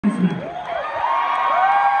announcement.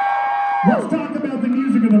 Let's talk about the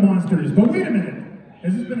music of the Monsters. But wait a minute.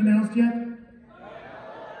 Has this been announced yet?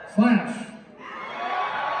 Slash.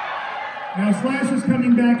 Now Slash is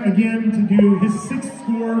coming back again to do his 6th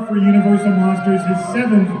score for Universal Monsters, his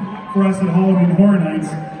 7th for us at Halloween Horror Nights.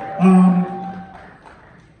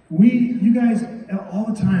 You guys, all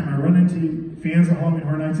the time, I run into fans of Halloween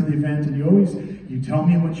Horror Nights at the event, and you tell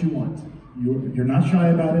me what you want. You're not shy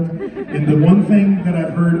about it. And the one thing that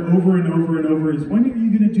I've heard over and over and over is, when are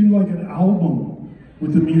you going to do like an album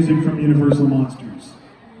with the music from Universal Monsters?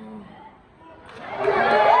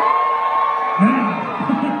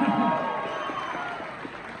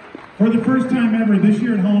 For the first time ever, this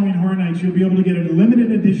year at Halloween Horror Nights, you'll be able to get a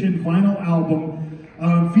limited edition vinyl album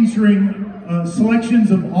featuring selections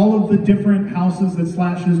of all of the different houses that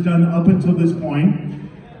Slash has done up until this point.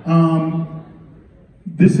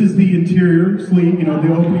 This is the interior sleeve, you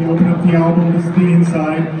open up the album, this is the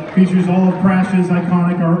inside. Features all of Crash's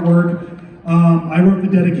iconic artwork. I wrote the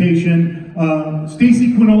dedication.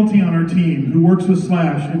 Stacy Quinolte on our team, who works with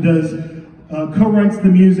Slash and does co-writes the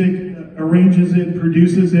music, arranges it,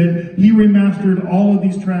 produces it. He remastered all of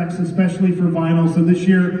these tracks, especially for vinyl, so this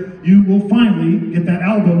year you will finally get that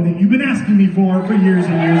album that you've been asking me for years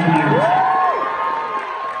and years and years.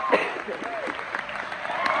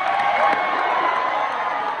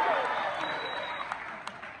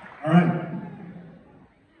 All right.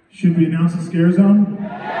 Should we announce the Scare Zone?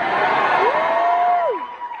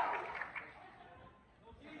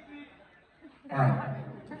 All right.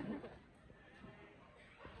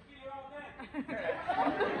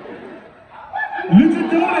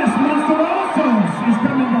 Luchadores Monstruosos is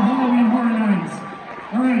coming to Halloween Horror Nights.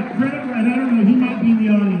 All right, credit right. I don't know, he might be in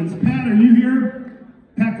the audience. Pat, are you here?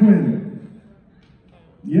 Pat Quinn.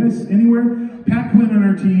 Yes, anywhere? Pat Quinn on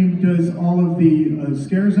our team does all of the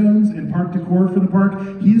scare zones and park decor for the park.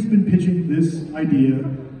 He has been pitching this idea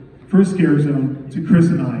for a scare zone to Chris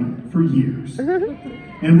and I for years.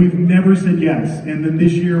 And we've never said yes. And then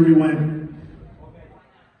this year we went,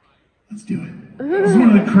 let's do it. This is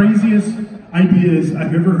one of the craziest ideas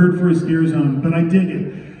I've ever heard for a scare zone, but I dig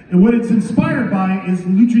it. And what it's inspired by is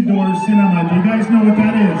luchador cinema. Do you guys know what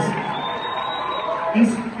that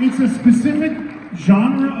is? It's a specific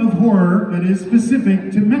genre of horror that is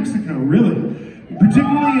specific to Mexico, really.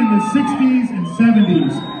 Particularly in the 60s and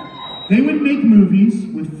 70s. They would make movies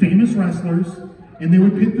with famous wrestlers, and they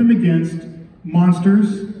would pit them against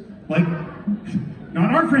monsters, like,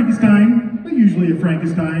 not our Frankenstein, but usually a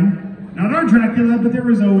Frankenstein. Not our Dracula, but there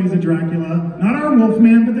was always a Dracula. Not our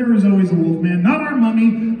Wolfman, but there was always a Wolfman. Not our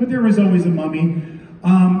Mummy, but there was always a mummy.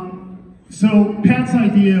 So Pat's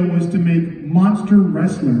idea was to make monster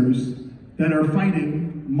wrestlers that are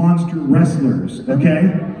fighting monster wrestlers,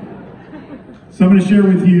 okay? So I'm going to share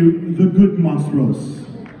with you the good monstros.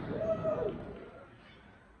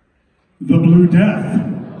 The Blue Death.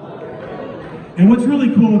 And what's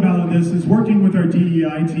really cool about this is working with our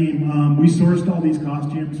DEI team, we sourced all these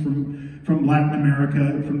costumes from Latin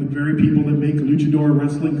America, from the very people that make luchador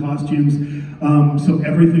wrestling costumes, so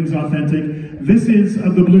everything's authentic. This is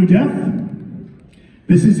the Blue Death.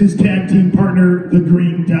 This is his tag team partner, the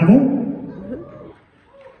Green Devil.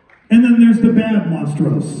 And then there's the Bad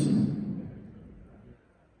Monstros.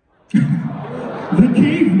 The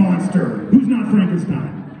Cave Monster, who's not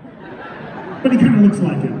Frankenstein, but he kind of looks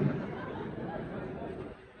like him.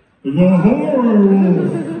 The Horror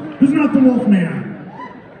Wolf, who's not the Wolfman,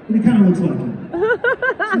 but he kind of looks like him.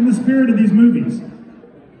 It's in the spirit of these movies.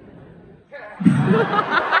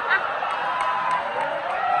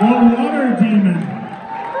 The Water Demon,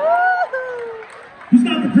 who's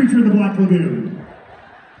not the creature of the Black Lagoon.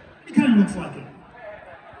 He kind of looks like him.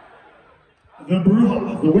 The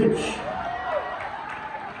Bruja, the Witch.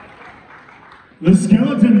 The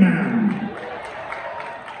Skeleton Man.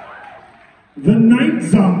 The Night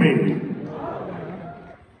Zombie.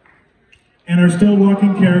 And our still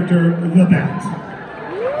walking character, the Bat.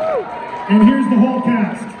 And here's the whole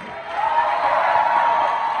cast.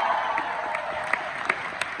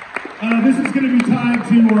 This is going to be tied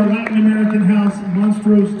to our Latin American house,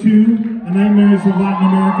 Monstros 2, The Nightmares of Latin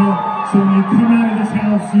America. So when you come out of this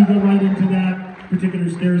house, you go right into that particular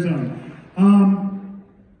scare zone.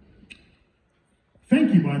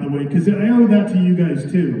 Thank you, by the way, because I owe that to you guys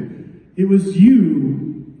too. It was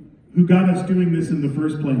you who got us doing this in the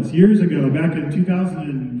first place. Years ago, back in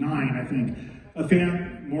 2009, I think, a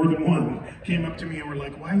fan, more than one, came up to me and were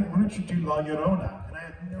like, why don't you do La Llorona? And I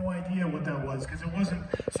had no idea what that was, because it wasn't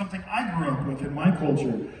something I grew up with in my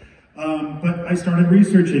culture. But I started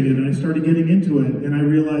researching it, and I started getting into it, and I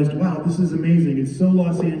realized, wow, this is amazing. It's so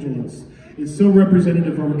Los Angeles. is so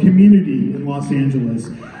representative of our community in Los Angeles.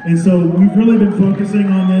 And so we've really been focusing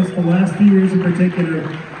on this the last few years in particular,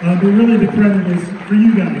 but really the credit is for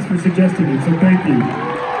you guys for suggesting it, so thank you.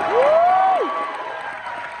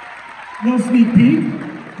 Little sneak peek.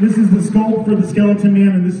 This is the sculpt for the Skeleton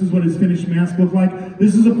Man, and this is what his finished mask looked like.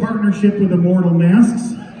 This is a partnership with Immortal Masks.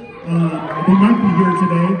 They might be here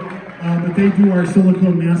today, but they do our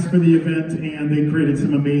silicone masks for the event, and they created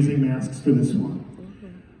some amazing masks for this one.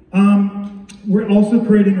 We're also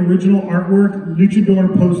creating original artwork,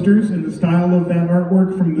 luchador posters in the style of that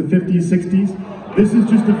artwork from the 50s, 60s. This is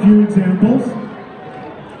just a few examples.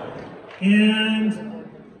 And,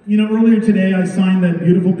 you know, earlier today I signed that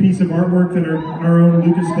beautiful piece of artwork that our own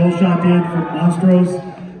Lucas Skullshot did for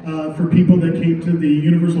Monstros, for people that came to the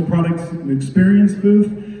Universal Products Experience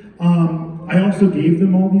booth. I also gave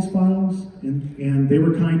them all these files, and they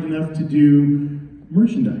were kind enough to do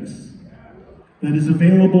merchandise that is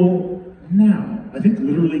available now, I think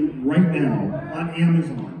literally right now, on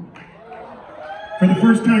Amazon. For the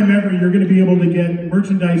first time ever, you're going to be able to get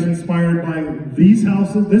merchandise inspired by these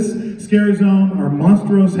houses, this Scare Zone, our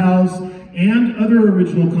Monstros house, and other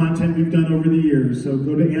original content we've done over the years. So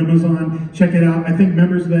go to Amazon, check it out. I think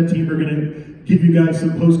members of that team are going to give you guys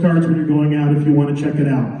some postcards when you're going out if you want to check it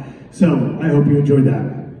out. So I hope you enjoyed that.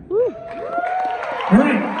 All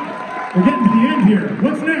right, we're getting to the end here.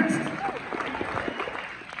 What's next?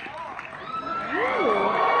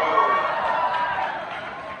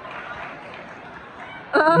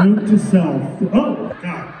 Note to self. Oh,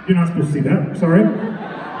 God, you're not supposed to see that. Sorry.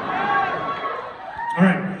 All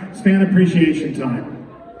right, it's fan appreciation time.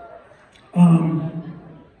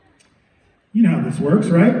 You know how this works,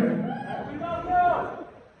 right?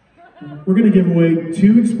 We're going to give away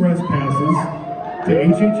 2 express passes to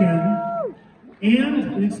HHN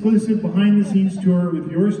and an exclusive behind-the-scenes tour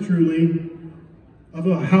with yours truly of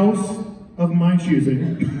a house of my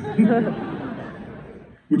choosing,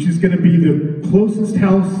 which is going to be the closest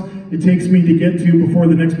house it takes me to get to before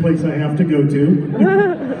the next place I have to go to.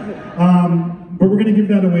 But we're going to give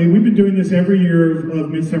that away. We've been doing this every year of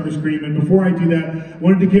Midsummer Scream, and before I do that, I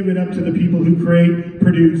wanted to give it up to the people who create,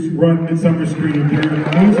 produce, run Midsummer Scream. They're an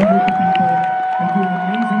amazing group of people. They do an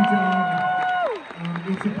amazing job.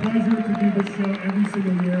 It's a pleasure to do this show every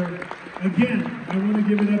single year. Again, I want to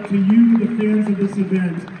give it up to you, the fans of this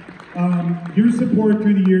event. Your support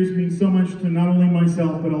through the years means so much to not only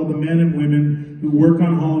myself, but all the men and women who work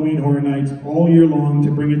on Halloween Horror Nights all year long to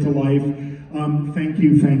bring it to life. Thank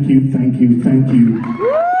you, thank you, thank you, thank you.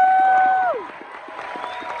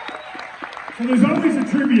 So there's always a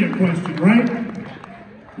trivia question, right?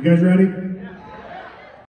 You guys ready?